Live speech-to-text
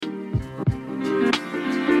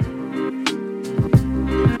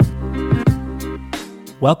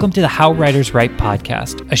Welcome to the How Writers Write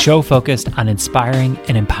podcast, a show focused on inspiring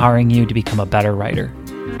and empowering you to become a better writer.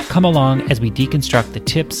 Come along as we deconstruct the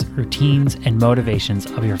tips, routines, and motivations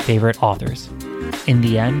of your favorite authors. In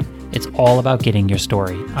the end, it's all about getting your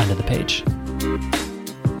story onto the page.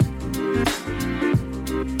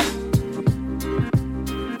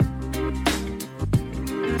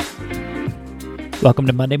 Welcome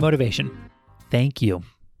to Monday Motivation. Thank you.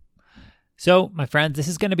 So, my friends, this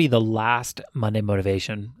is going to be the last Monday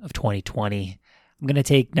Motivation of 2020. I'm going to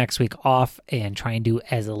take next week off and try and do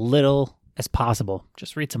as little as possible.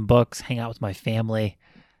 Just read some books, hang out with my family,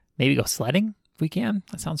 maybe go sledding if we can.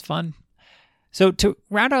 That sounds fun. So, to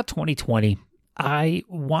round out 2020, I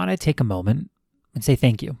want to take a moment and say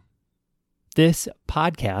thank you. This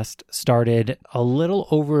podcast started a little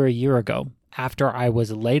over a year ago after I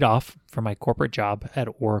was laid off from my corporate job at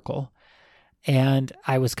Oracle. And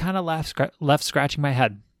I was kind of left scratching my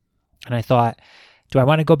head. And I thought, do I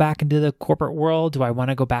want to go back into the corporate world? Do I want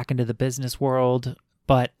to go back into the business world?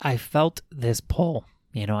 But I felt this pull.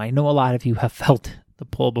 I know a lot of you have felt the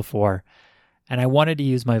pull before. And I wanted to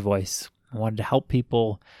use my voice. I wanted to help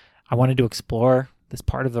people. I wanted to explore this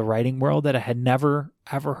part of the writing world that I had never,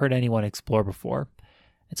 ever heard anyone explore before.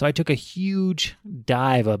 And so I took a huge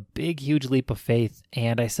dive, a big, huge leap of faith.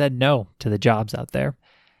 And I said no to the jobs out there.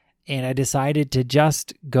 And I decided to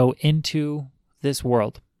just go into this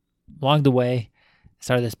world. Along the way, I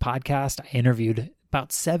started this podcast. I interviewed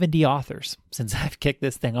about 70 authors since I've kicked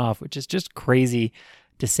this thing off, which is just crazy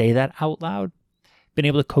to say that out loud. Been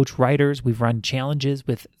able to coach writers. We've run challenges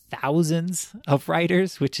with thousands of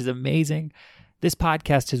writers, which is amazing. This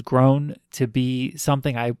podcast has grown to be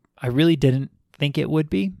something I really didn't think it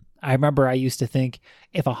would be. I remember I used to think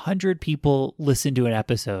if 100 people listen to an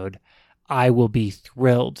episode, I will be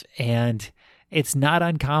thrilled. And it's not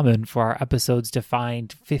uncommon for our episodes to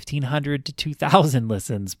find 1,500 to 2,000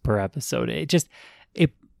 listens per episode.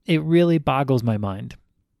 It really boggles my mind.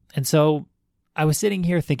 And so I was sitting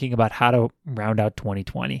here thinking about how to round out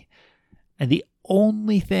 2020. And the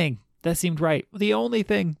only thing that seemed right, the only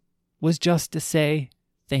thing was just to say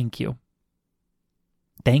thank you.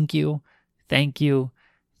 Thank you, thank you,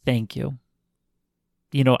 thank you.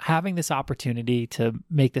 Having this opportunity to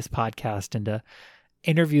make this podcast and to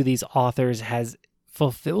interview these authors has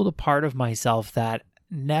fulfilled a part of myself that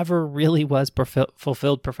never really was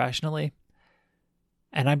fulfilled professionally.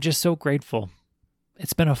 And I'm just so grateful.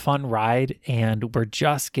 It's been a fun ride and we're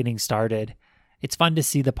just getting started. It's fun to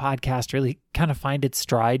see the podcast really kind of find its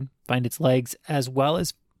stride, find its legs, as well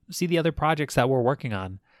as see the other projects that we're working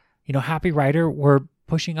on. Happy Writer, we're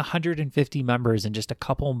pushing 150 members in just a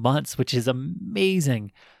couple months, which is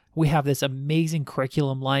amazing. We have this amazing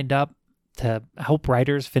curriculum lined up to help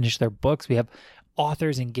writers finish their books. We have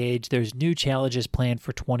authors engaged. There's new challenges planned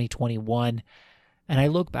for 2021. And I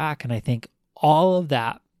look back and I think all of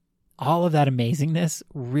that amazingness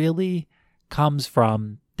really comes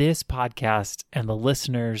from this podcast and the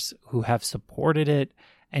listeners who have supported it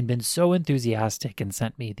and been so enthusiastic and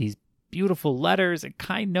sent me these beautiful letters and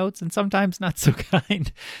kind notes and sometimes not so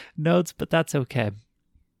kind notes, but that's okay.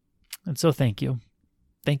 And so thank you.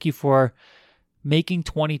 Thank you for making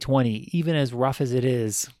 2020, even as rough as it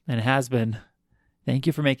is and has been, thank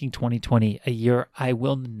you for making 2020 a year I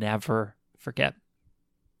will never forget.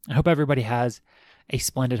 I hope everybody has a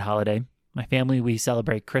splendid holiday. My family, we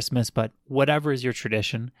celebrate Christmas, but whatever is your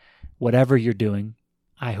tradition, whatever you're doing,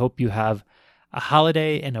 I hope you have a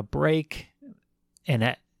holiday and a break and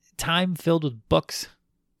a time filled with books,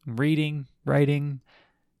 reading, writing,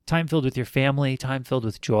 time filled with your family, time filled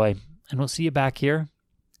with joy. And we'll see you back here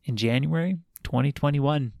in January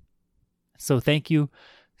 2021. So thank you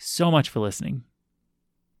so much for listening.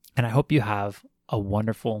 And I hope you have a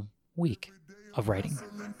wonderful week of writing.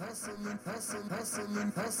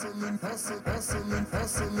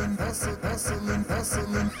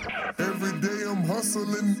 Every day I'm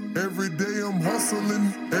hustling, every day I'm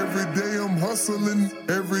hustling, every day I'm hustling,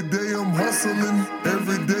 every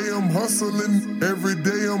day I'm hustling, every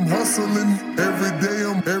day I'm hustling, every day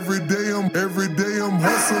I'm hustling, every day I'm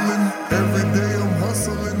hustling, every day